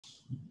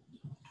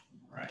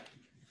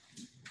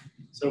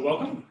So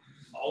welcome,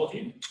 all of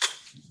you.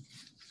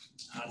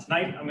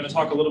 Tonight I'm going to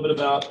talk a little bit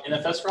about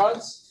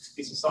NFSRODS, a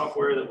piece of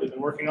software that we've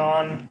been working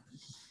on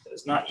that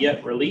is not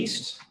yet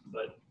released,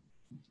 but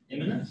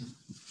imminent.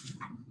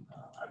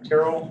 I'm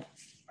Terrell.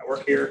 I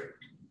work here.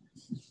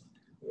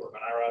 We work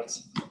on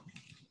iRODS. I've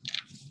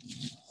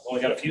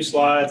only got a few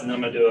slides, and then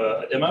I'm going to do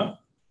a demo.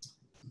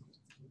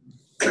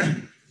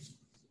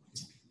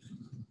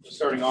 Just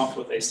starting off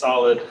with a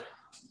solid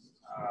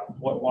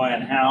what, why,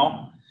 and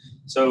how.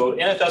 So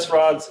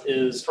NFSRODS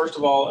is, first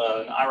of all,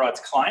 an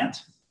iRODS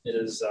client. It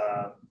is,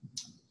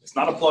 it's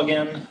not a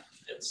plugin.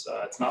 It's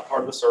not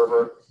part of the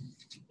server.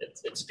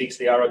 It speaks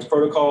the iRODS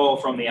protocol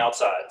from the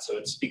outside. So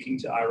it's speaking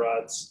to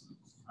iRODS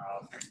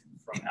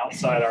from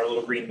outside our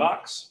little green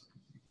box.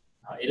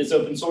 It is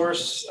open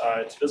source.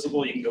 It's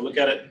visible. You can go look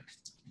at it.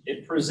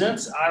 It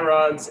presents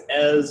iRODS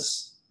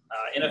as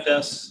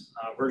NFS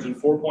version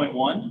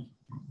 4.1.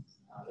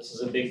 This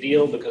is a big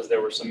deal because there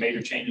were some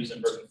major changes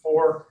in version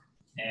 4.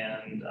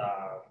 And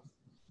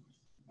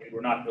we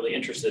were not really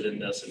interested in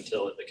this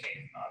until it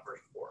became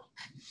version 4.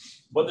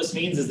 What this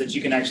means is that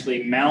you can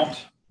actually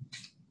mount,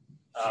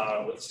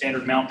 with the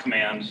standard mount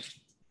command,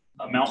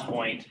 a mount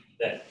point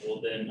that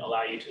will then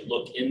allow you to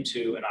look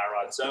into an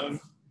iRODS zone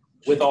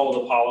with all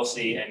of the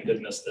policy and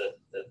goodness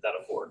that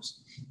affords.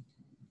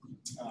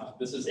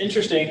 This is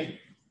interesting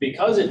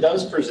because it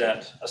does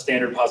present a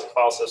standard POSIX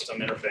file system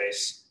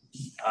interface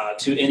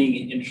to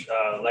any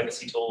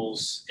legacy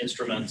tools,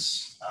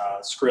 instruments,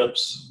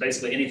 scripts,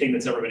 basically anything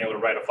that's ever been able to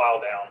write a file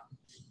down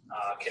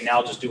can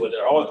now just do what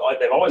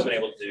they've always been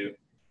able to do.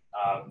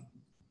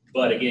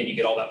 But again, you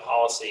get all that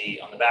policy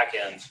on the back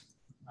end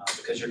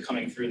because you're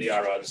coming through the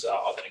iRODS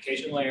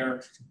authentication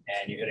layer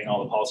and you're hitting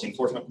all the policy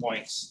enforcement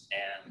points,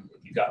 and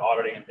if you've got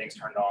auditing and things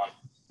turned on,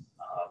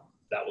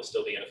 that will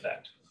still be in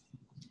effect.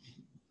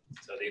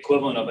 So the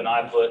equivalent of an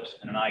iPut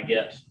and an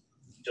iGet,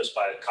 just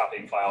by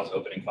copying files,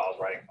 opening files,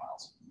 writing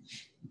files.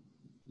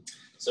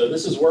 So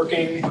this is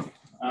working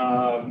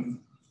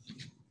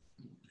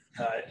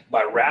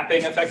by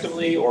wrapping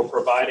effectively or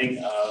providing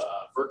a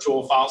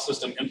virtual file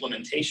system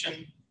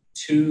implementation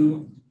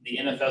to the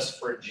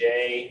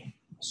NFS4J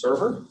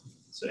server.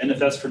 So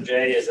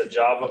NFS4J is a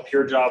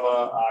pure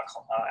Java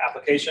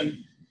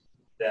application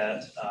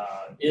that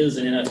is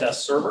an NFS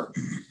server,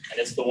 and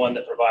it's the one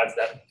that provides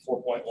that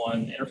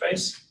 4.1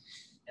 interface.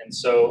 And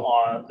so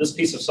on this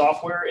piece of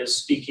software is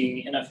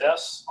speaking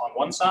NFS on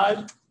one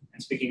side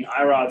and speaking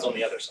iRODS on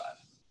the other side.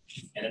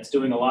 And it's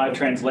doing a live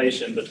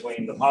translation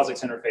between the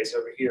POSIX interface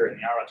over here and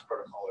the iRODS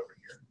protocol over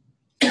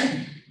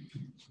here.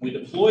 We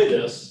deploy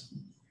this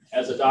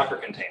as a Docker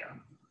container.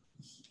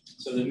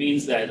 So that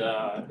means that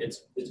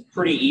it's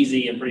pretty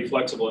easy and pretty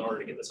flexible in order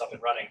to get this up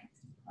and running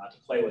to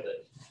play with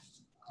it,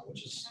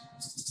 which is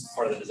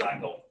part of the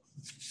design goal.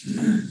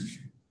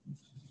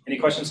 Any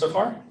questions so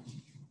far?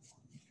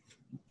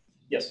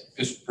 Yes?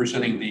 Is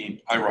presenting the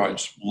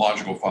iRODS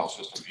logical file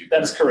system view.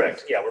 That is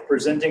correct. Yeah, we're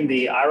presenting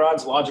the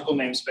iRODS logical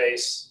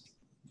namespace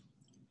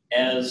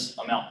as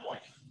a mount point.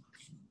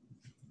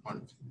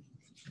 Wonderful.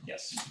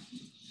 Yes.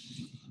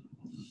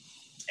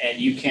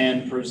 And you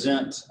can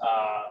present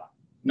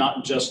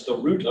not just the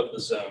root of the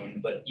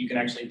zone, but you can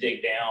actually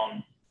dig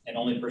down and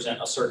only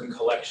present a certain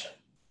collection.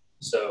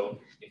 So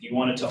if you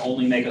wanted to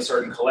only make a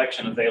certain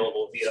collection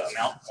available via a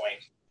mount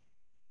point,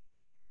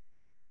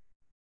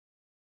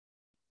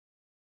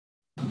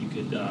 you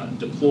could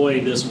deploy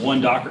this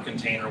one Docker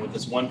container with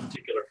this one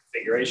particular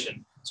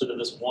configuration so that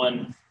this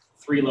one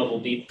 3-level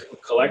deep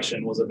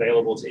collection was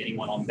available to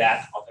anyone on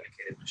that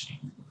authenticated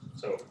machine.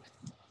 So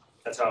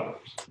that's how it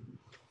works.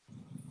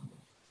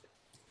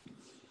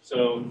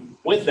 So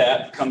with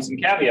that comes some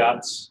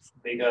caveats,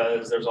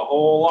 because there's a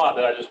whole lot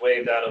that I just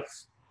waved out of,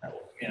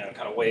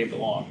 kind of waved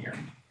along here.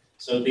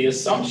 So the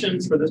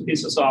assumptions for this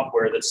piece of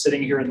software that's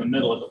sitting here in the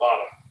middle at the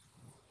bottom,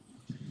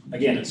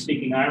 again, it's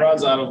speaking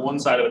iRODS out of one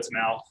side of its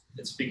mouth.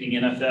 It's speaking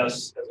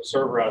NFS as a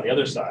server out of the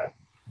other side.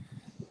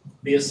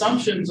 The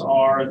assumptions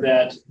are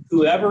that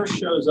whoever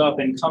shows up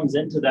and comes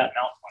into that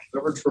mount point,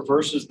 whoever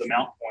traverses the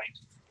mount point,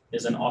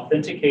 is an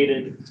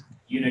authenticated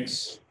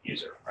Unix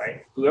user,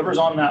 right? Whoever's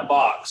on that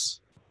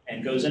box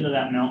and goes into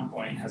that mount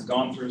point has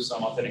gone through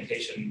some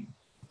authentication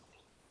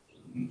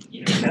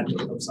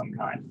method of some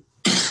kind.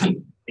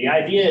 The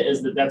idea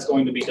is that that's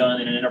going to be done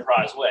in an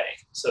enterprise way.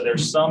 So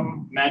there's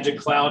some magic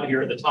cloud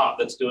here at the top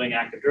that's doing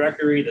Active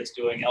Directory, that's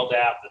doing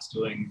LDAP, that's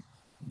doing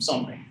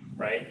something,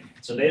 right?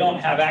 So they don't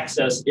have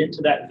access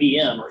into that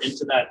VM or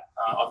into that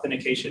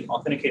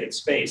authenticated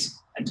space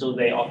until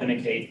they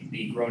authenticate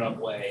the grown-up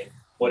way,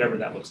 whatever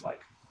that looks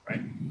like,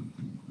 right?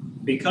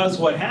 Because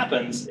what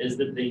happens is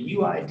that the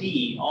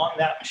UID on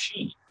that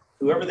machine,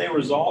 whoever they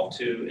resolve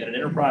to at an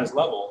enterprise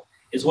level,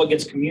 is what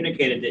gets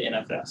communicated to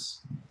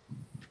NFS.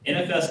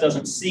 NFS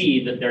doesn't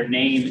see that their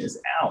name is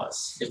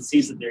Alice. It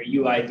sees that their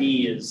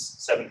UID is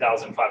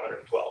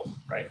 7,512,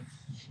 right?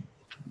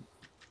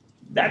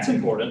 That's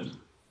important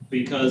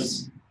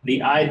because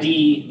the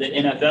ID that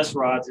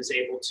NFSRODS is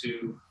able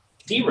to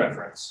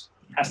dereference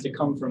has to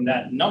come from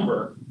that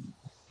number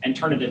and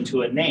turn it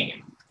into a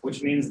name,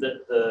 which means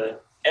that the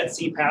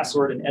etc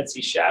password and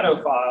etc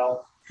shadow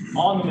file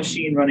on the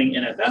machine running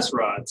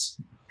NFSRODS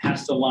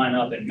has to line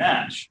up and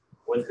match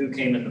with who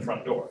came in the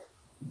front door,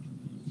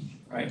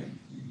 right?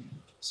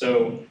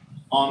 So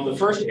on the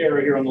first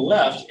arrow here on the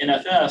left,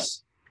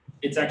 NFS,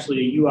 it's actually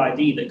a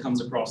UID that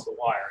comes across the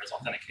wire as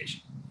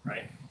authentication,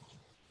 right?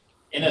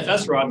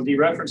 NFSRODS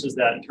dereferences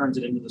that and turns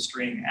it into the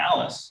string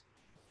Alice,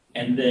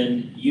 and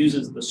then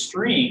uses the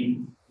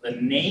string, the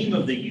name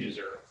of the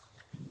user,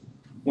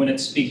 when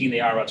it's speaking the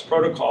iRODS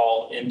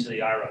protocol into the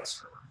iRODS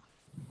server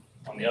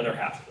on the other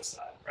half of the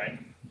side, right?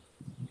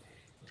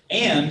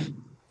 And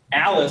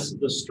Alice,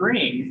 the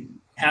string,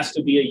 has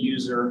to be a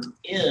user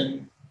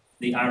in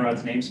the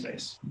iRODS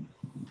namespace.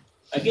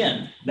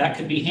 Again, that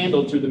could be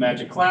handled through the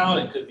Magic Cloud.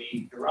 It could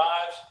be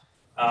derived.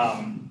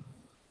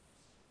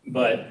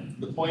 But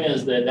the point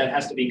is that that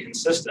has to be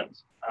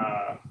consistent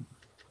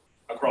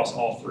across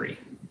all three.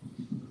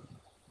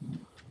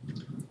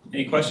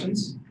 Any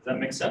questions? Does that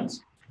make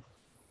sense?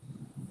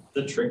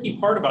 The tricky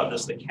part about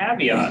this, the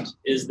caveat,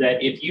 is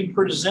that if you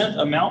present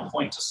a mount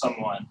point to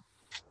someone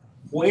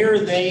where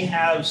they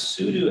have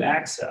sudo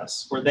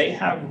access, where they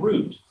have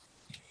root,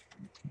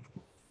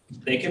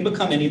 they can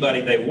become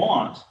anybody they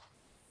want.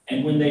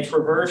 And when they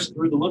traverse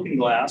through the looking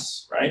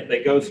glass, right,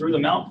 they go through the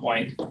mount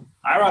point,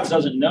 iRODS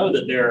doesn't know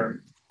that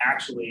they're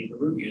actually the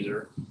root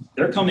user.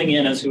 They're coming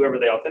in as whoever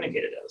they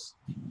authenticated as.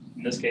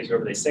 In this case,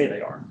 whoever they say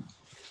they are.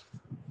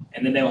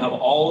 And then they'll have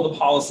all of the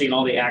policy and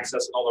all the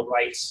access and all the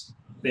rights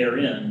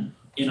therein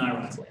in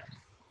iRODS land,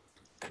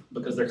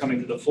 because they're coming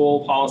through the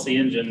full policy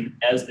engine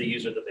as the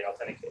user that they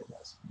authenticated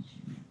as.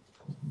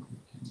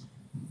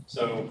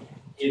 So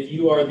if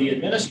you are the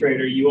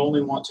administrator, you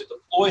only want to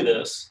deploy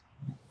this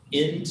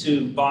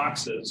into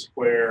boxes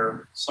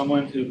where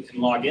someone who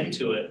can log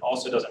into it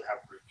also doesn't have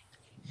root.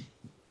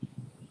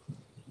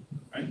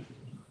 Right?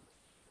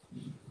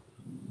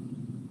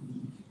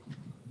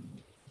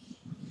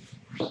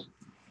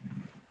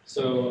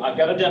 So I've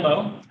got a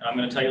demo, and I'm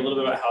going to tell you a little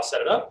bit about how to set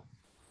it up,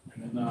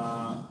 and then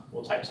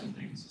we'll type some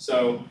things.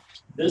 So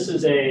this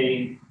is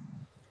a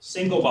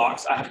single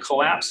box. I have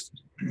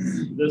collapsed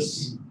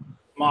this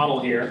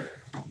model here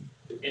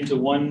into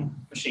one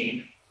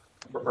machine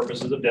for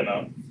purposes of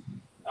demo.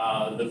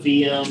 The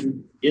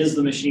VM is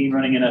the machine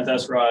running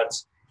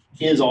NFSRODS,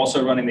 is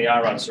also running the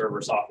iRODS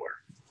server software,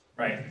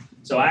 right?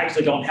 So I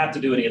actually don't have to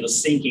do any of the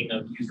syncing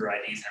of user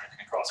IDs and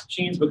everything across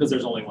machines because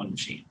there's only one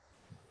machine.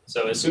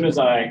 So as soon as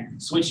I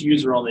switch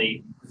user on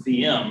the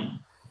VM,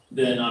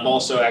 then I'm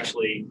also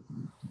actually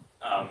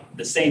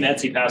the same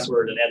etc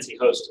password and etc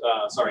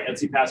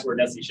password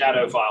and etc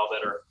shadow file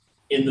that are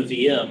in the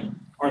VM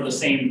are the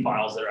same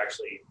files that are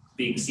actually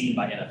being seen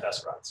by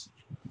NFSRODS.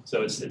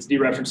 So it's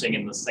dereferencing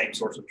in the same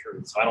source of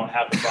truth. So I don't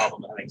have the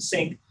problem of having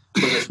sync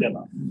for this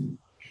demo.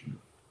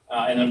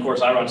 And then of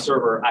course, iRODS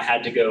server, I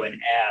had to go and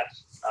add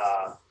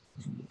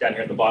down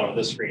here at the bottom of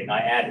this screen. I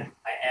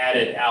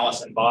added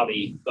Alice and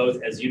Bobby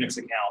both as Unix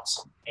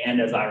accounts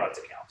and as iRODS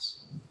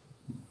accounts.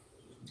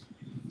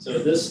 So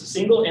this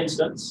single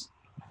instance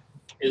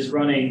is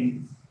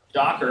running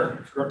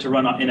Docker to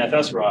run on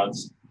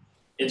NFSRODS.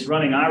 It's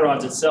running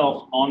iRODS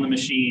itself on the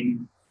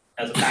machine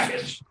as a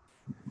package.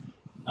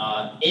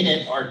 In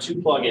it are two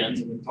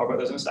plugins, and we'll talk about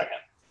those in a second.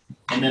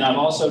 And then I've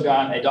also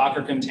got a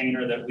Docker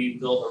container that we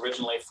built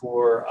originally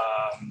for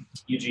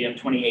UGM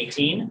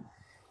 2018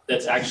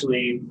 that's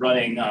actually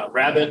running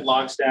Rabbit,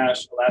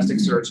 Logstash,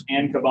 Elasticsearch,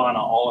 and Kibana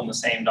all in the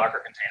same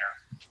Docker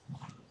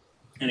container.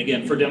 And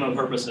again, for demo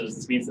purposes,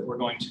 this means that we're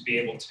going to be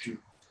able to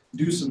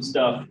do some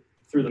stuff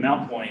through the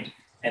mount point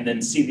and then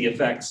see the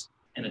effects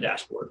in the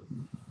dashboard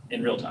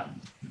in real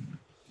time.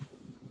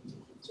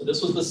 So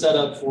this was the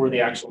setup for the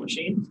actual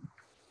machine.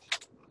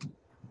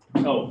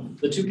 Oh,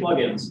 the two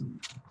plugins.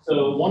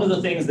 So one of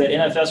the things that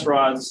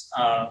NFSRODS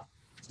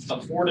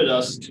afforded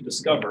us to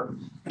discover,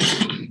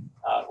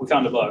 we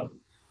found a bug,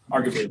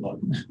 arguably a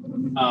bug.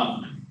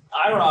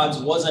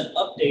 iRODS wasn't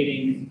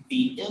updating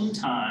the M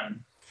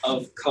time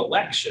of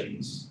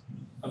collections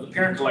of the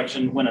parent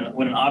collection when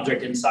an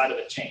object inside of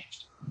it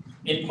changed.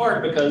 In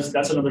part because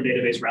that's another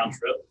database round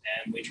trip,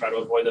 and we try to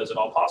avoid those at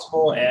all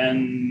possible,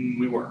 and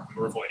we were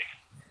avoiding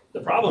it. The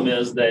problem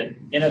is that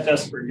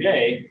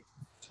NFS4J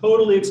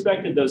totally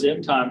expected those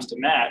M times to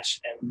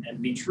match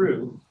and be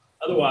true.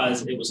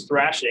 Otherwise, it was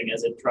thrashing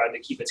as it tried to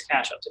keep its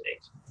cache up to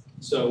date.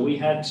 So we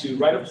had to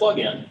write a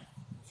plugin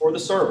for the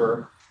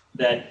server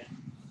that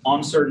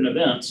on certain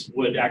events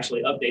would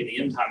actually update the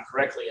M time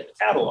correctly in the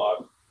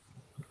catalog,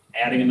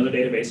 adding another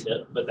database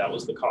hit, but that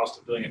was the cost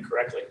of doing it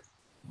correctly.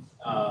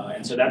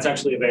 And so that's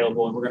actually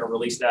available, and we're going to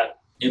release that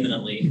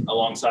imminently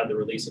alongside the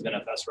release of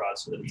NFSRODS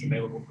so that it's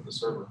available for the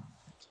server.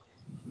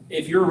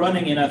 If you're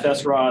running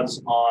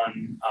NFSRODS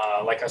on,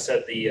 like I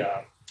said,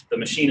 the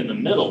machine in the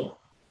middle,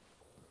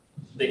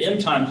 the M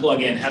time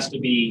plugin has to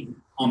be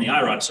on the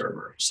iRODS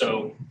server.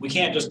 So we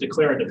can't just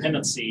declare a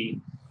dependency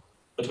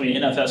between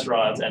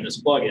NFSRODS and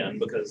this plugin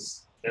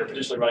because they're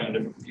potentially running on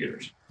different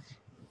computers.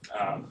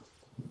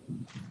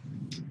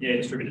 Yeah,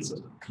 distributed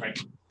system, right?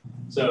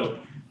 So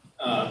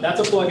That's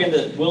a plugin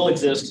that will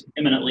exist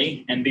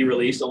imminently and be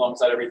released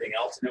alongside everything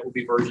else, and it will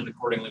be versioned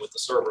accordingly with the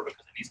server because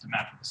it needs to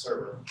match with the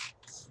server.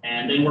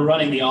 And then we're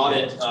running the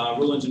audit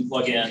rule engine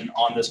plugin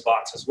on this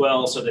box as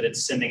well, so that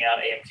it's sending out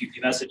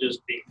AMQP messages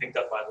being picked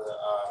up by the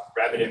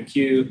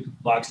RabbitMQ.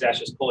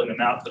 Logstash is pulling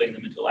them out, putting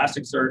them into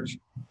Elasticsearch,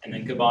 and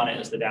then Kibana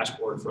is the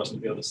dashboard for us to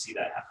be able to see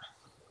that happening.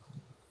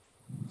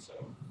 So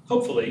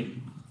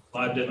hopefully,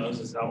 live demos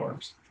is how it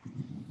works.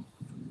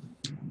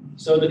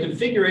 So the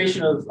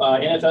configuration of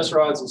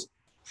NFSRODS is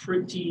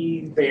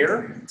pretty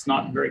bare. It's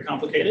not very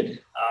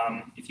complicated.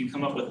 If you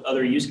come up with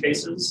other use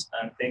cases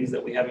and things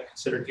that we haven't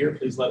considered here,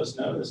 please let us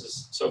know. This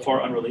is so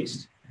far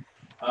unreleased.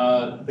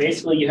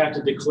 Basically, you have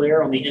to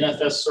declare on the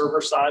NFS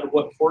server side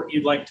what port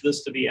you'd like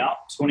this to be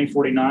out.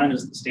 2049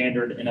 is the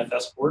standard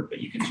NFS port, but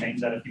you can change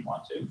that if you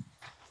want to.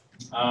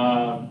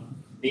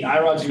 The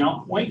iRODS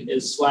mount point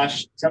is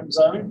 /temp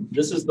zone.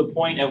 This is the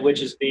point at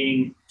which it's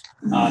being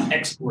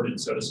exported,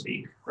 so to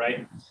speak,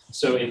 right?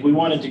 So if we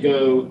wanted to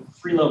go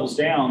 3 levels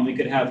down, we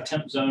could have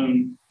temp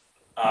zone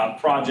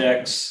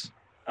projects,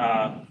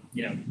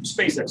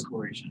 space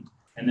exploration,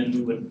 and then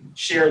we would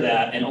share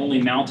that and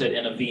only mount it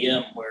in a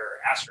VM where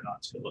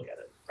astronauts could look at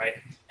it, right?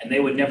 And they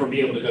would never be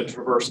able to go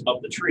traverse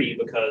up the tree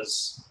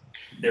because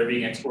they're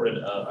being exported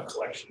a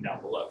collection down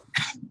below.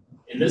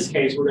 In this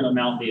case, we're going to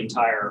mount the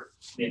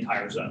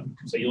entire zone.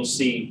 So you'll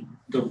see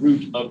the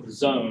root of the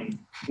zone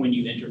when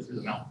you enter through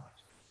the mount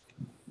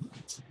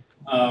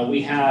point.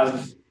 We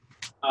have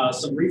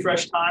some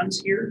refresh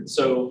times here.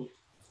 So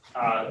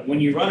when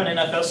you run an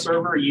NFS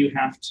server, you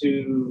have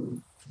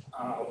to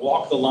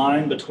walk the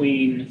line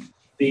between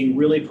being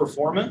really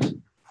performant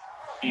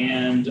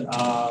and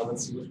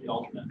let's see what's the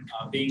alternate,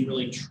 being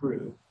really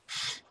true.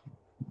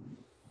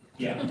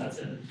 Yeah, that's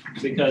it.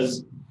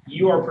 Because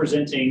you are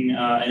presenting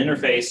an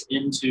interface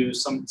into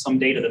some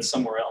data that's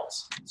somewhere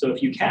else. So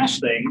if you cache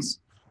things,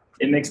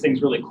 it makes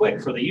things really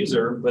quick for the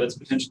user, but it's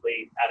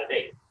potentially out of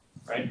date,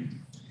 right?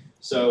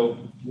 So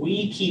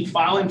we keep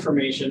file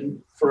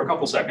information for a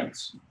couple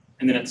seconds,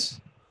 and then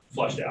it's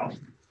flushed out.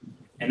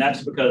 And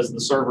that's because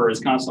the server is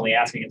constantly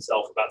asking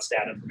itself about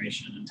stat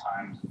information and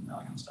time and that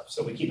kind of stuff.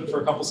 So we keep it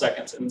for a couple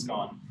seconds, and it's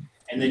gone.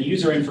 And then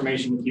user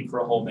information we keep for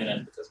a whole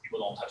minute because people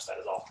don't touch that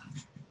as often.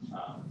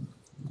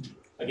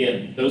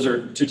 Again, those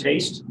are to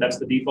taste. That's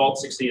the default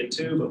 60 and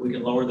 2, but we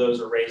can lower those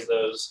or raise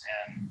those,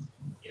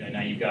 and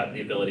now you've got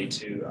the ability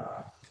to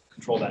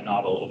control that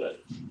knob a little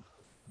bit.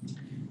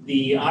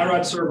 The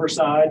iRODS server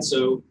side,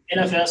 so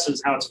NFS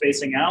is how it's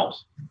facing out,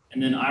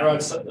 and then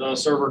iRODS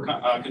server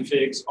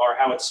configs are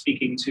how it's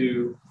speaking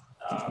to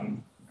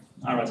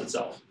iRODS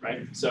itself,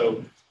 right?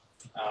 So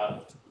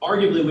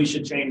arguably we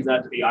should change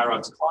that to the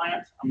iRODS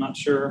client. I'm not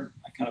sure.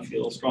 I kind of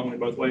feel strongly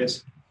both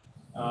ways.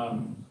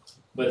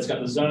 But it's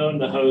got the zone,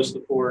 the host,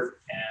 the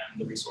port,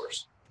 and the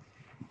resource.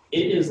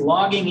 It is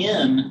logging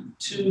in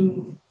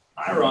to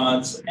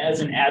iRODS as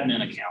an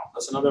admin account.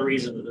 That's another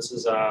reason that this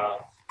is a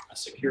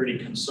security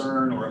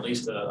concern, or at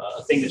least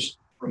a thing that should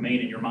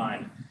remain in your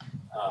mind.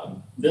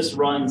 This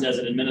runs as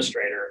an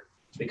administrator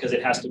because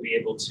it has to be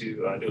able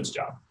to do its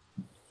job.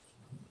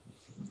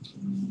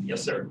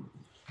 Yes, sir.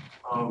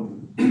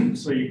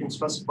 So you can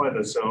specify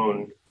the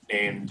zone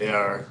name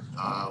there.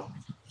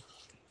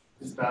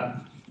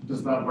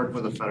 Does that work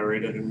with a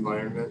federated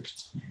environment?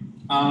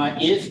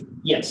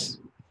 Yes,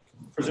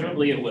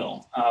 presumably it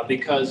will,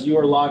 because you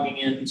are logging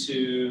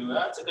into,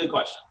 that's a good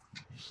question.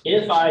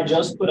 If I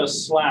just put a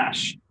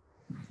slash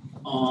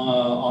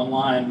on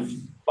line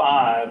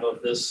 5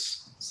 of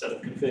this set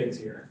of configs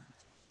here,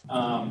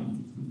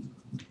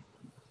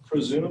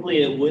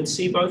 presumably it would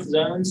see both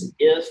zones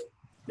if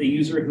the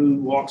user who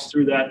walks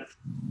through that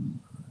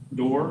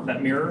door,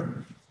 that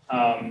mirror,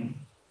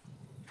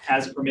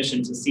 has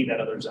permission to see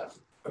that other zone.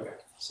 Okay.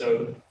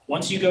 So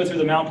once you go through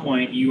the mount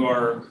point, you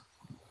are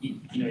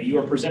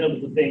presented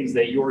with the things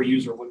that your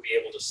user would be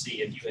able to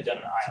see if you had done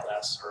an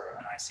ILS or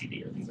an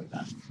ICD or things like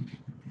that.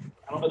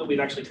 I don't know that we've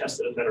actually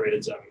tested a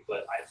federated zone,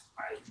 but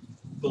I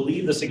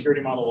believe the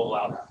security model will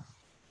allow that.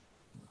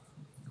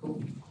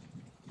 Cool.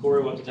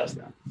 Corey will have to test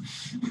that.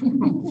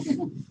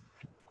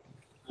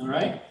 All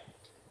right.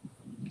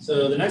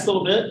 So the next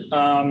little bit,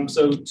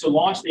 so to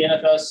launch the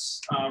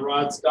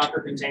NFSRODS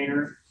Docker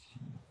container,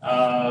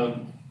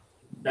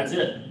 that's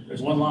it.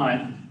 There's one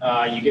line.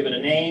 You give it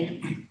a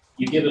name.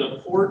 You give it a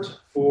port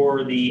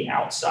for the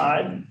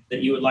outside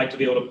that you would like to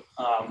be able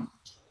to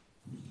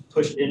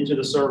push into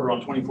the server on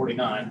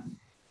 2049.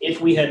 If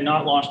we had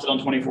not launched it on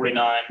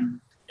 2049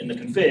 in the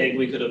config,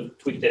 we could have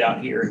tweaked it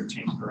out here and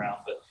changed it around.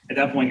 But at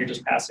that point, you're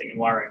just passing and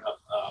wiring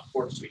up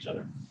ports to each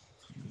other.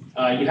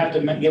 You have to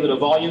give it a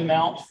volume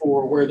mount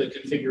for where the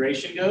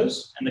configuration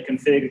goes. And the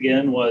config,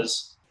 again,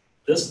 was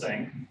this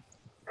thing,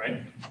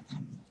 right?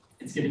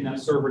 It's getting that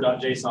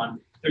server.json.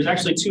 There's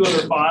actually 2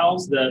 other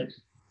files that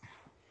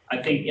I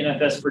think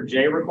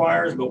NFS4J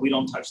requires, but we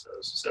don't touch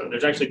those. So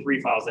there's actually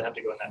 3 files that have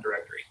to go in that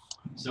directory.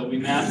 So we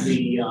map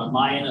the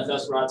my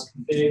NFSRODS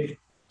config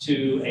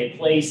to a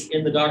place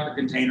in the Docker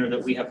container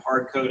that we have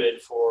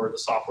hard-coded for the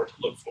software to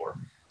look for.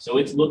 So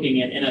it's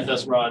looking at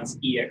NFSRODS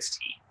ext.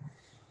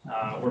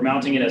 We're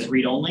mounting it as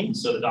read-only,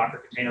 so the Docker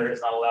container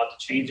is not allowed to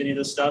change any of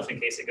this stuff in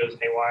case it goes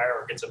haywire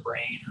or gets a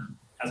brain or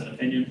has an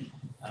opinion.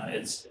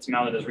 It's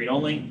mounted as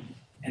read-only.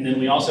 And then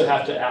we also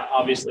have to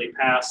obviously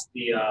pass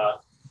the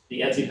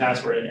Etsy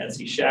password and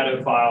Etsy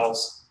shadow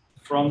files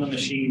from the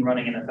machine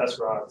running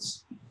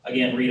NFSRODS,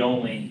 again,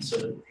 read-only, so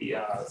that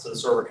the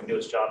server can do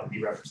its job and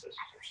dereference those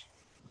users.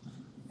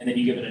 And then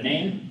you give it a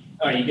name,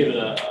 or you give it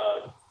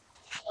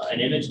an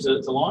image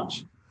to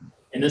launch.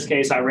 In this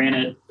case, I ran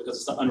it, because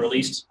it's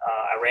unreleased,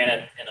 I ran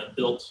it in a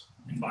built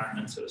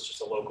environment, so it's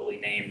just a locally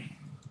named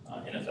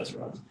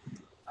NFSRODS.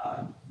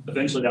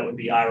 Eventually, that would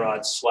be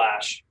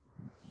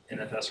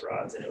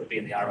iRODS/NFSRODS, and it would be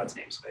in the iRODS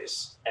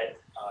namespace at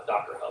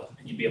Docker Hub,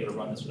 and you'd be able to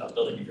run this without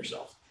building it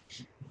yourself.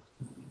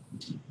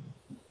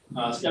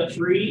 Step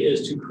 3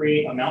 is to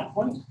create a mount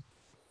point.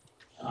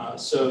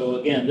 So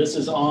again, this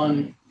is all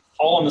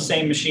on the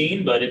same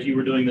machine, but if you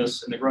were doing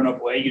this in the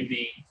grown-up way, you'd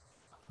be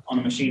on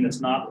a machine that's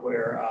not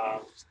where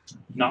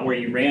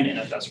you ran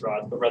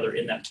NFSRODS, but rather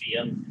in that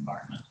VM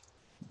environment.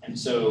 And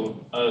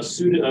so a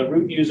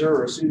root user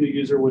or a sudo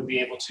user would be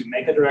able to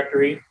make a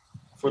directory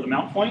for the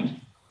mount point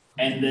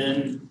and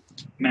then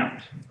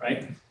mount,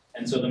 right?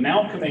 And so the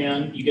mount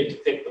command, you get to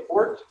pick the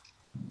port.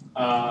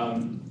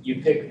 You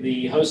pick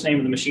the host name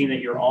of the machine that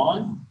you're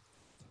on.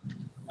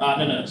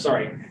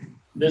 Sorry.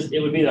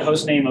 It would be the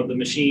host name of the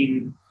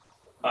machine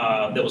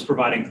that was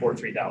providing port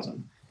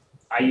 3000.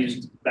 I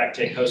used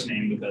backtick host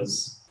name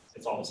because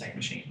it's all the same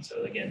machine.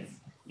 So again,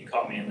 you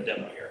caught me in the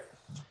demo here.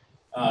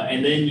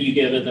 And then you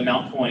give it the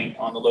mount point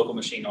on the local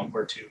machine on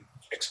where to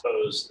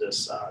expose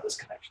this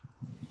connection.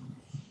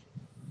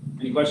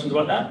 Any questions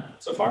about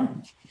that so far?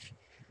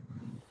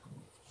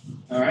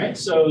 All right,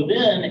 so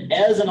then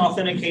as an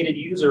authenticated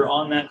user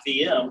on that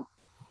VM,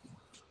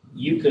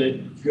 you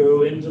could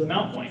go into the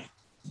mount point.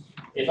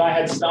 If I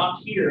had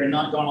stopped here and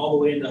not gone all the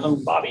way into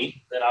home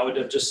Bobby, then I would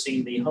have just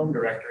seen the home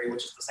directory,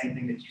 which is the same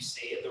thing that you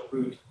see at the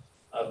root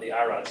of the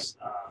iRODS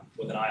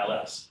with an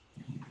ILS.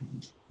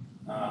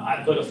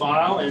 I put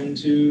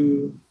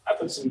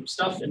some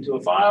stuff into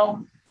a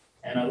file,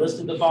 and I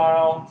listed the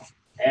file,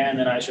 and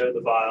then I showed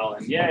the file,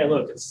 and yeah,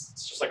 look, it's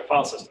just like a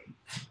file system.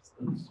 It's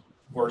the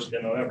worst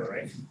demo ever,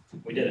 right?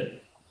 We did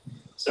it.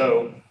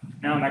 So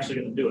now I'm actually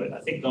going to do it. I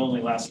think the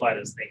only last slide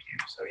is thank you.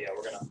 So yeah,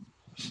 we're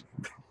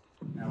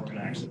going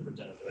to actually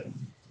present it to it.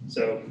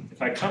 So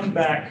if I come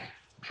back,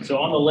 so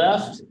on the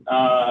left,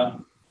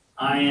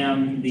 I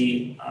am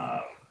the,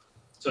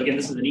 so again,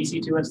 this is an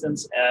EC2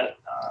 instance at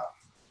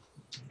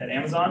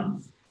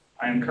Amazon.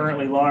 I am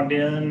currently logged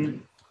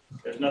in.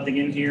 There's nothing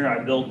in here. I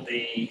built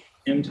the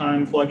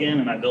mtime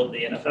plugin and I built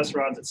the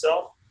NFSRODS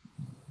itself.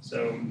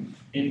 So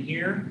in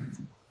here,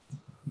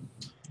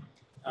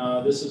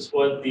 this is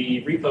what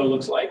the repo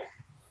looks like.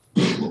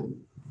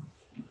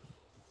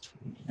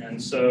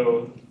 And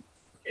so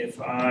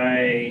if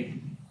I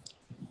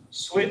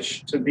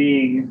switch to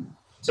being,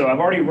 so I've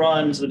already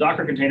run, so the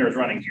Docker container is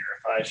running here.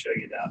 If I show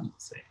you that,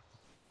 let's see.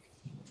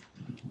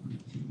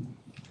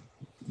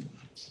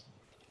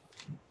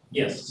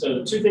 Yes, so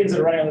the two things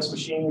that are running on this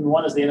machine,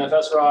 one is the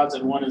NFSRODS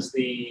and one is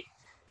the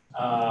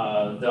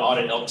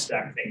audit elk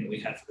stack thing that we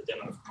had for the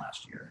demo from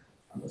last year.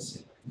 Let's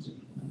see.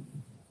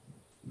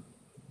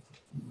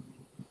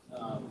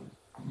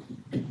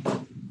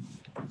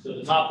 So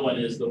the top one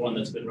is the one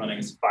that's been running,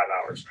 it's 5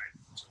 hours, right?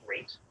 It's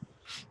great.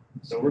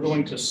 So we're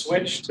going to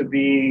switch to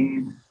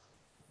being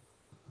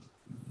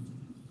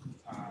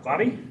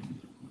Bobby.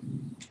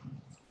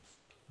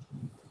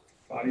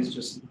 Bobby's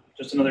just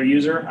another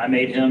user. I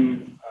made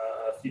him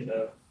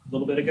a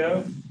little bit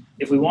ago.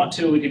 If we want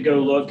to, we could go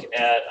look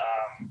at,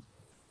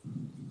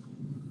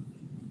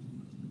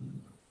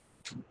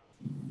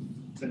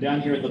 so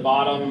down here at the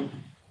bottom,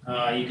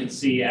 you can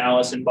see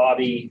Alice and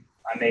Bobby.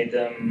 I made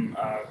them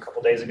a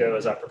couple days ago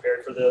as I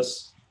prepared for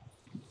this.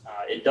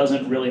 It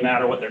doesn't really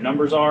matter what their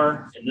numbers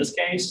are in this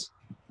case,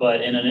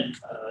 but in an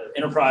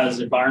enterprise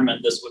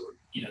environment, this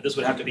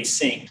would have to be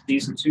synced.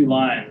 These two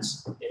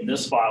lines in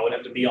this file would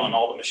have to be on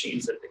all the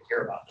machines that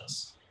care about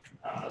this.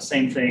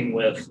 Same thing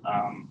with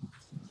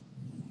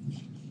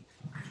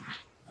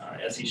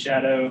SE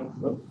Shadow.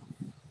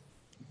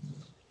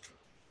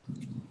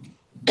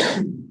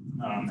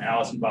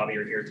 Alice and Bobby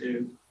are here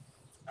too.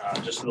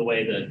 Just for the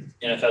way that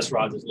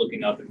NFSRODS is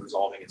looking up and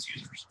resolving its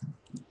users.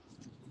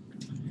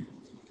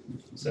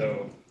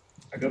 So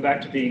I go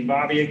back to being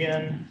Bobby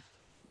again.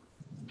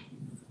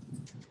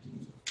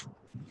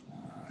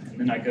 And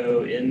then I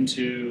go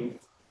into,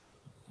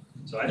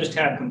 so I just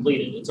tab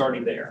completed, it's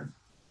already there.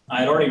 I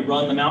had already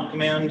run the mount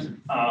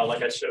command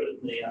like I showed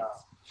in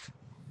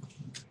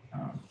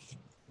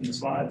the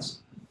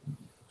slides.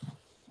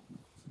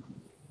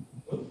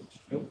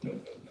 Nope.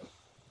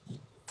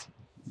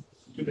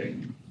 Too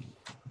big.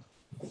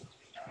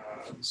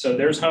 So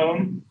there's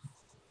home.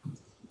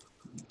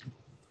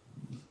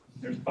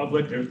 There's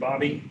public, there's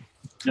Bobby.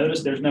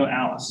 Notice there's no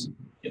Alice.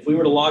 If we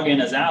were to log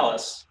in as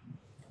Alice,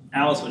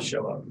 Alice would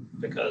show up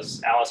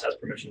because Alice has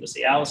permission to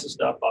see Alice's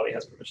stuff, Bobby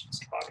has permission to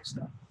see Bobby's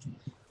stuff.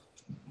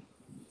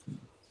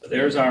 So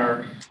there's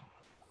our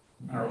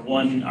our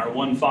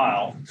one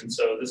file. And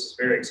so this is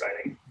very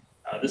exciting.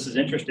 This is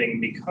interesting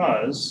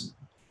because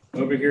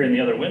over here in the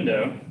other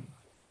window,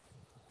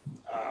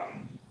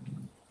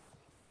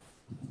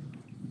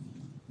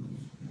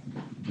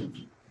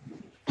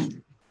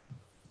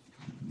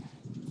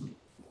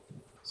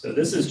 so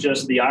this is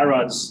just the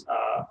iRODS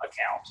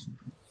account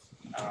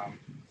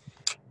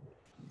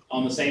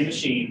on the same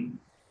machine.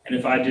 And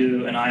if I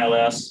do an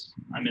ILS,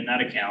 I'm in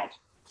that account.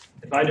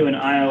 If I do an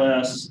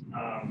ILS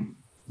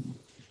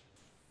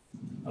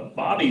of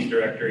Bobby's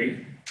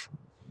directory,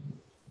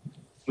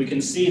 we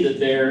can see that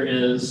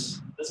this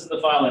is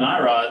the file in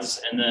iRODS,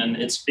 and then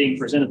it's being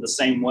presented the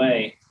same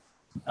way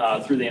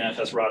through the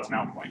NFSRODS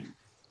mount point.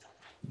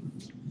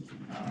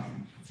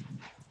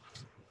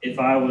 If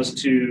I was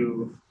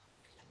to,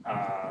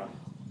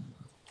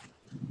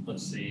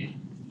 let's see,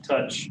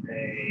 touch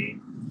a,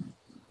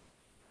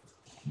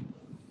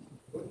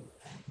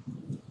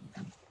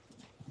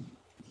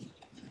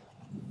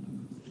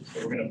 so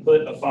we're going to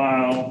put a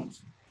file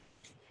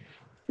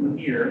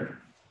here.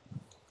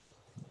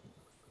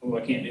 Oh,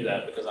 I can't do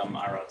that because I'm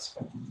iRODS.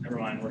 Never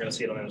mind, we're going to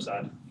see it on the other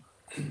side.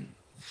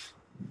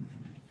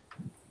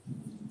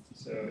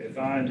 So if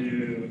I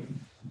do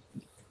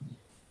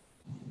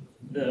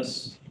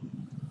this,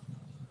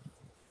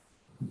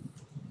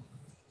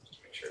 just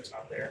to make sure it's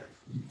not there.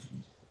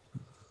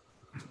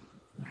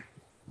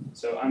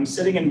 So I'm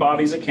sitting in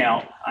Bobby's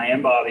account. I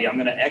am Bobby. I'm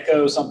going to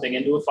echo something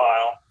into a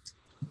file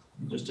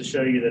just to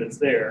show you that it's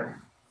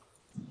there.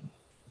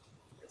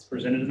 It's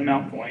presented in the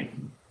mount point.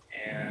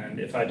 And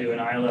if I do an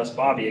ILS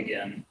Bobby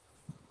again,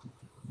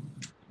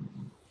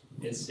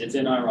 it's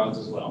in iRODS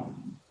as well.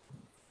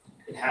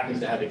 It happens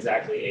to have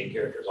exactly 8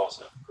 characters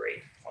also.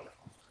 Great,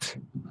 wonderful.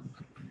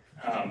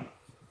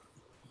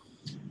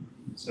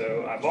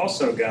 So I've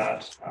also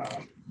got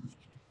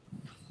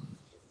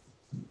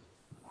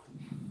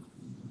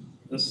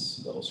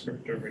this little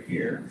script over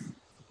here.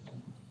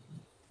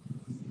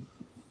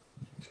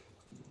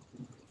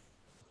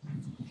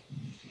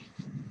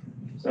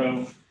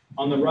 So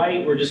on the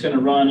right, we're just going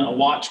to run a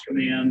watch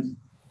command.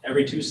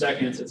 Every 2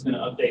 seconds, it's going to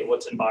update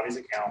what's in Bobby's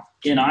account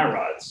in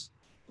iRODS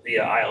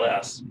via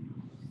ILS.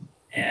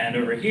 And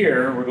over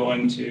here, we're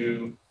going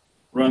to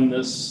run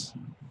this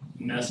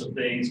mess of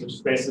things, which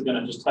is basically going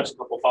to just touch a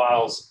couple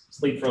files,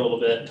 sleep for a little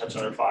bit, touch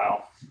another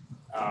file,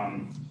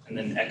 and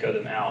then echo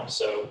them out.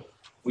 So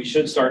we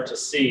should start to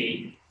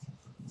see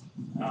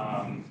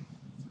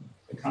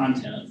the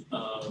content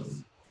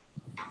of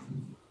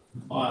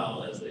the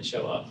file as they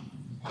show up.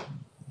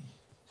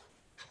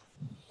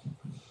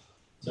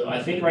 So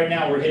I think right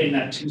now we're hitting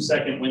that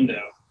 2-second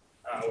window,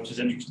 which is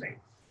interesting.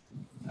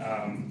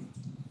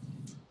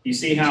 You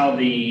see how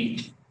the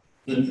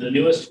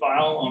newest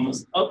file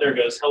almost, oh, there it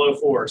goes, hello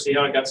 4. See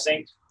how it got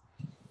synced?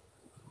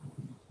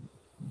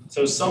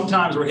 So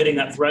sometimes we're hitting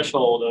that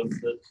threshold of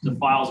the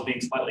files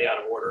being slightly out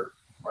of order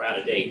or out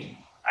of date.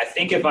 I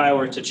think if I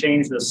were to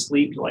change the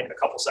sleep to like a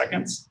couple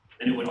seconds,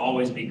 then it would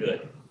always be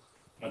good.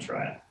 I'm gonna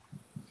try it.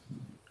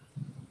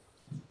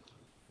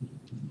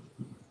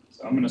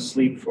 So I'm gonna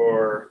sleep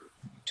for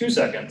 2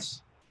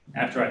 seconds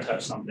after I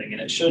touch something, and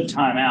it should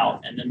time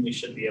out, and then we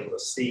should be able to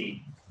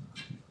see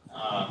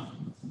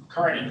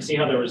current. And see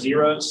how there were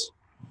zeros?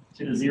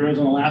 See the zeros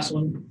on the last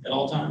one at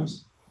all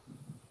times?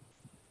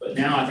 But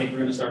now I think we're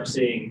going to start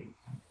seeing,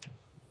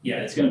 yeah,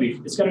 it's going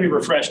to be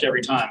refreshed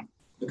every time,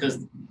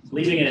 because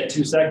leaving it at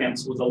 2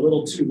 seconds was a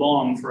little too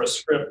long for a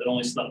script that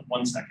only slept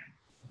 1 second.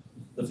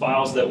 The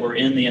files that were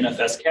in the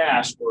NFS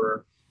cache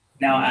were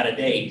now out of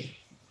date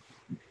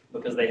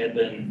because they had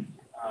been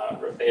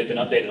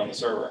updated on the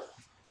server.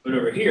 But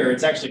over here,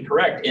 it's actually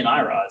correct in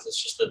iRODS.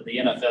 It's just that the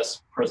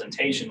NFS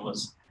presentation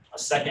was a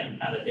second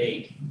out of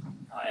date,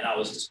 and I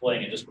was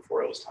displaying it just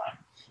before it was time.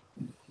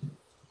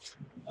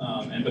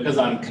 And because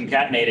I'm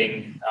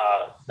concatenating,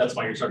 that's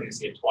why you're starting to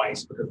see it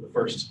twice, because the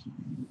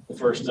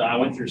first I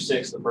went through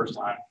 6 the first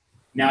time.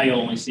 Now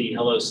you'll only see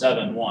hello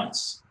 7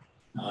 once,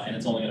 and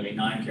it's only going to be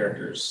 9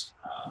 characters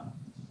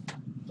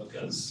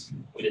because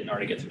we didn't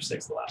already get through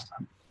 6 the last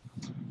time.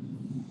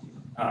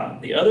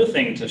 The other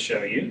thing to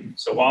show you,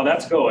 so while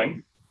that's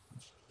going,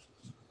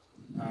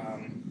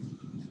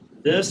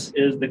 this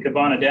is the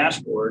Kibana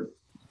dashboard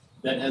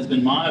that has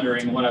been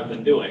monitoring what I've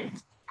been doing.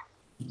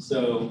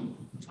 So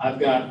I've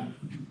got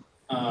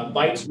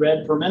bytes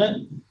read per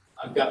minute.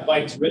 I've got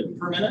bytes written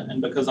per minute.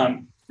 And because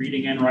I'm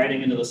reading and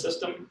writing into the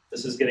system,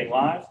 this is getting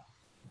live.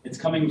 It's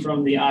coming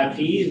from the IP.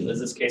 In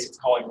this case, it's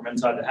calling from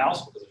inside the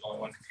house because there's only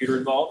one computer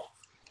involved.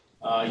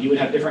 You would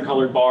have different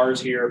colored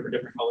bars here for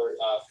different colored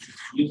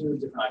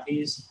users, different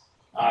IPs.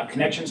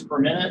 Connections per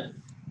minute.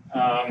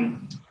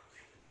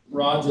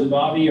 Rods and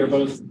Bobby are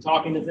both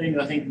talking to things.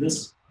 I think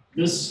this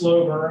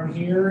slow burn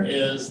here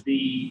is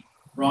the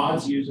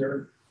Rods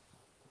user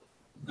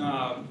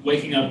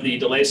waking up the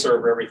delay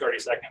server every 30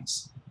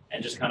 seconds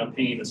and just kind of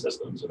pinging the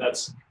system. So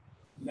that's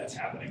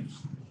happening.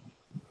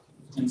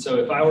 And so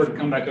if I were to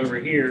come back over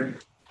here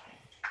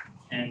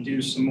and do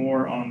some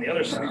more on the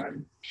other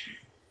side,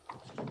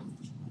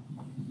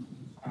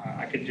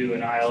 I could do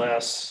an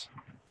ILS,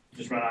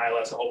 just run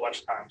ILS a whole bunch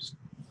of times.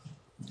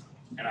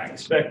 And I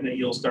expect that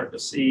you'll start to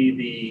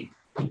see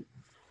I'm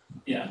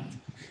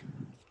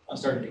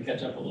starting to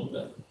catch up a little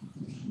bit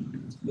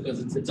because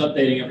it's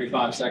updating every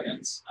 5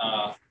 seconds.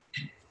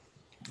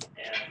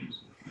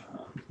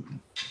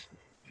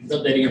 It's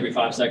updating every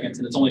 5 seconds,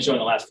 and it's only showing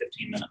the last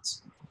 15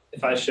 minutes.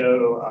 If I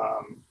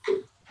show,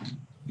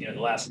 the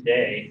last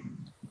day,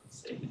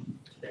 let's see,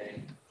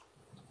 today,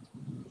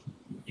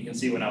 you can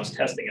see when I was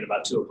testing at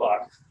about 2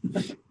 o'clock.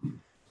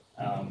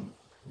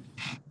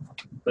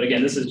 But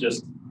again, this is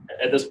just,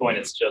 at this point,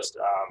 it's just,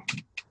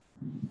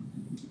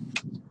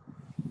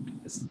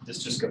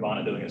 it's just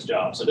Kavana doing its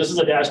job. So this is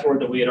a dashboard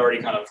that we had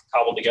already kind of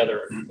cobbled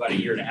together about 1.5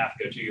 years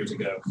ago, 2 years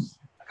ago.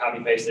 I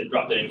copy pasted it,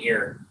 dropped it in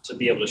here to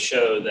be able to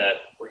show that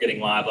we're getting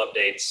live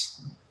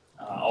updates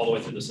all the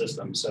way through the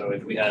system. So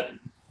if we had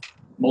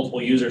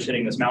multiple users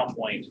hitting this mount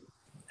point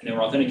and they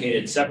were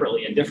authenticated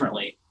separately and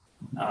differently.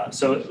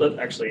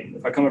 Actually,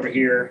 if I come over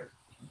here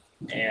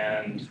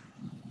and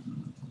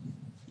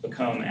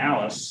become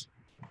Alice,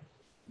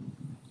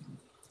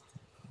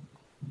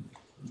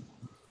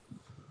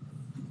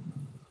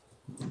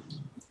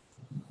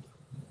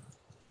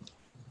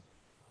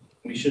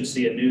 we should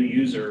see a new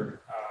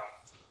user.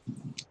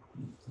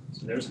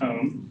 So there's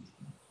home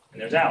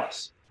and there's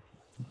Alice,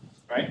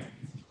 right?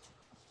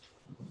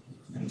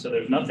 And so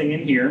there's nothing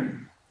in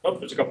here. Oh,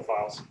 there's a couple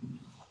files.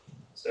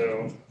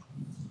 So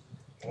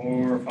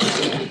more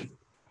files.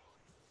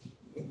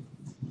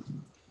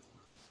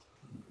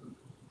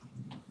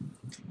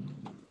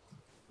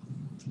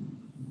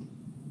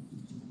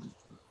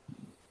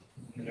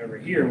 And over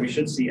here, we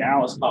should see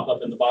Alice pop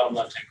up in the bottom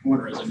left-hand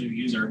corner as a new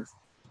user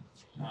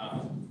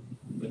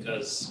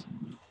because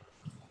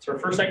it's her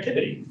first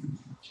activity.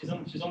 She's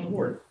on the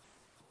board.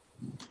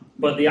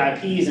 But the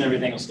IPs and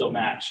everything will still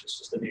match. It's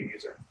just a new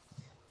user.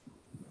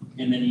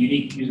 And then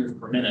unique users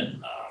per minute.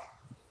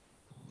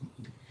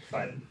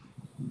 I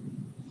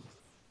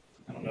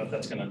don't know if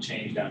that's going to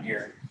change down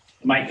here.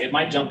 It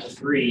might jump to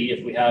 3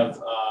 if we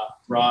have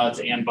Rods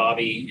and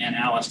Bobby and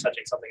Alice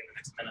touching something in the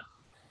next minute.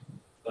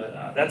 But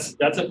that's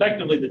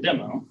effectively the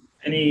demo.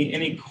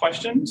 Any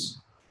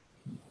questions?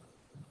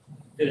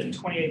 Did it in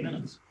 28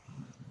 minutes.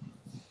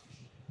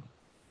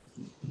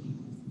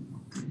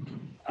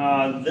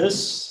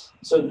 This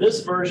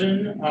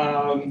version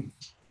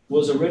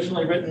was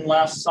originally written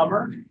last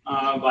summer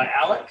by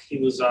Alec. He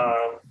was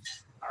our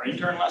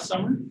intern last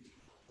summer.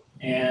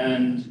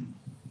 And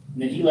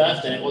then he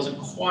left and it wasn't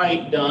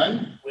quite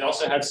done. We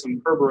also had some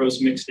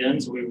Kerberos mixed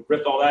in, so we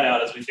ripped all that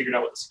out as we figured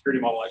out what the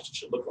security model actually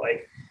should look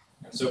like.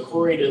 And so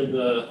Corey did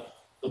the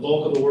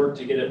bulk of the work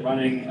to get it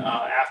running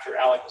after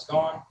Alec was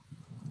gone.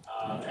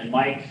 And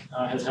Mike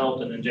has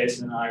helped, and then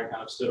Jason and I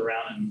kind of stood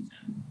around and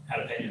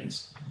had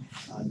opinions.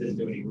 Didn't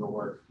do any real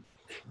work.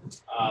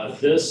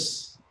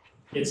 This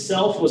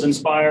itself was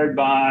inspired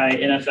by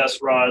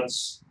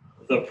NFSRODS,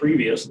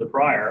 the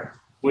prior,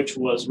 which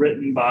was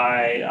written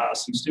by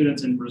some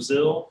students in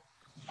Brazil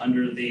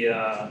under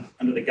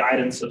the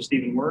guidance of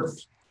Stephen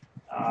Worth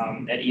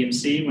at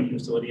EMC when he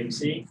was still at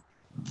EMC.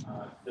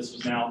 This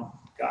was now,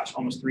 gosh,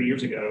 almost 3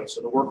 years ago.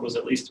 So the work was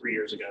at least 3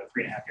 years ago,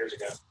 3.5 years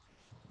ago.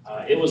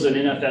 It was an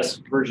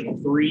NFS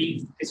version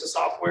 3 piece of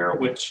software,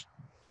 which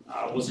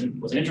was an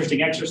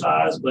interesting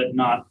exercise, but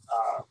not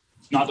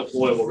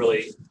deployable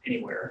really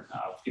anywhere.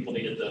 People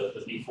needed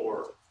the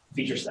V4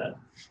 feature set.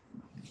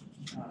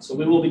 So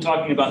we will be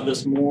talking about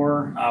this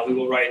more. We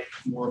will write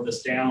more of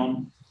this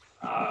down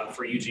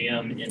for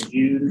UGM in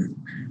June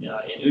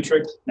in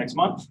Utrecht next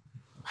month.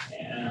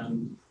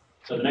 And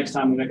so the next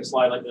time we make a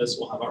slide like this,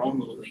 we'll have our own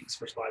little links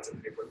for slides in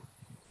the paper.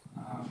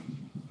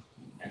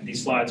 And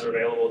these slides are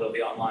available. They'll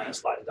be online at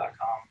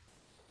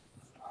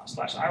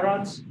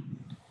slides.com/iRODS. And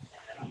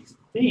I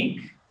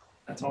think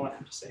that's all I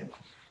have to say about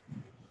it.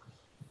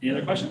 Any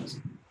other questions?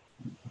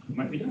 We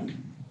might be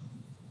done.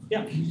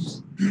 Yeah.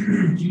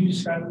 Can you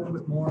describe a little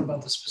bit more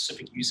about the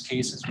specific use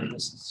cases where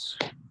this has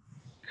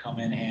come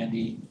in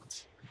handy?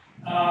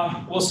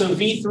 Well, so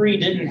V3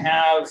 didn't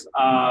have,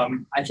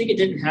 I think it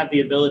didn't have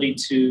the ability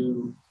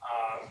to,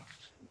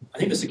 I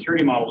think the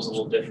security model was a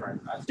little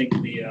different. I think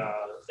they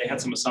had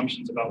some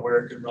assumptions about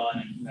where it could run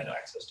and who had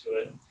access to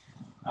it.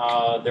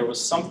 There was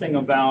something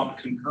about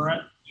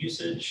concurrent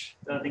usage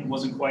that I think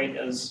wasn't quite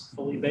as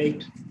fully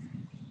baked.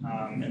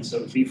 And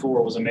so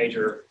V4 was a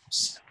major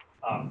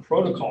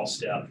protocol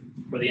step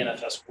for the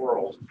NFS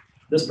world.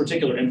 This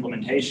particular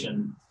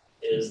implementation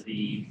is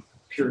the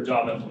pure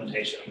job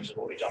implementation, which is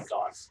what we jumped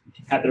on.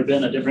 Had there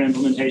been a different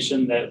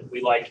implementation that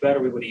we liked better,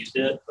 we would have used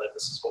it, but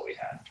this is what we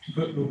had.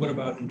 But what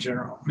about in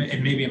general?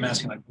 And maybe I'm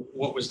asking, like,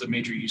 what was the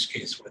major use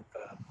case with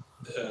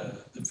the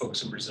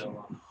folks in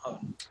Brazil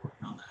on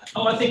working on that?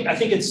 Oh, I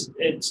think it's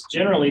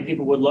generally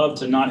people would love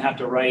to not have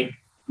to write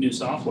new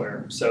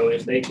software. So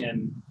if they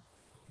can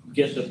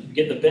get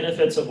the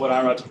benefits of what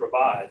iRODS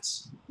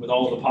provides with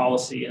all of the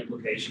policy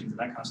implications and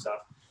that kind of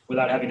stuff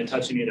without having to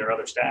touch any of their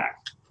other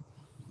stack,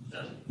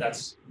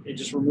 it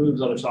just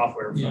removes other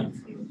software from the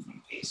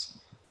piece.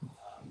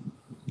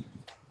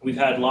 We've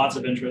had lots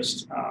of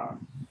interest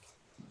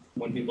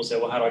when people say,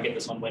 well, how do I get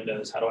this on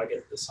Windows? How do I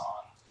get this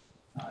on?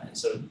 And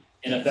so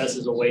NFS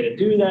is a way to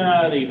do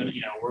that. Even,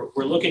 you know,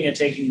 we're looking at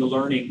taking the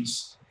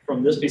learnings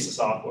from this piece of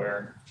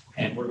software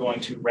and we're going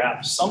to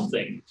wrap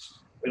something.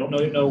 We don't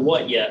know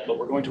what yet, but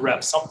we're going to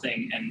wrap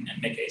something and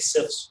make a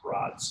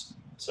NFSRODS.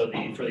 So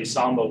for the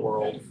Samba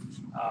world,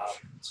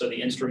 so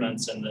the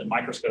instruments and the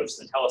microscopes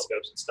and the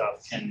telescopes and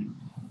stuff can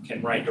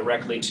write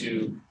directly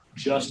to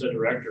just a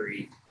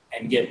directory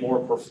and get more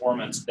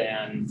performance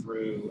than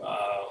through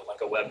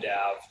like a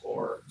WebDAV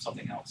or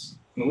something else.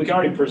 I mean, we can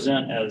already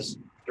present as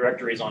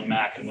directories on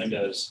Mac and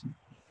Windows,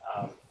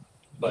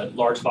 but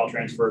large file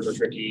transfers are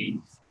tricky,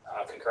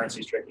 concurrency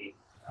is tricky.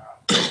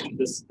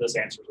 This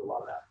answers a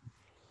lot of that.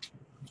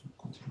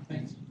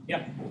 Thanks.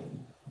 Yeah.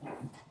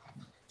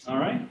 All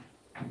right.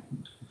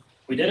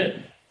 We did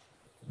it.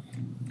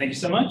 Thank you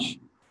so much.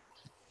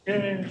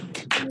 Yay.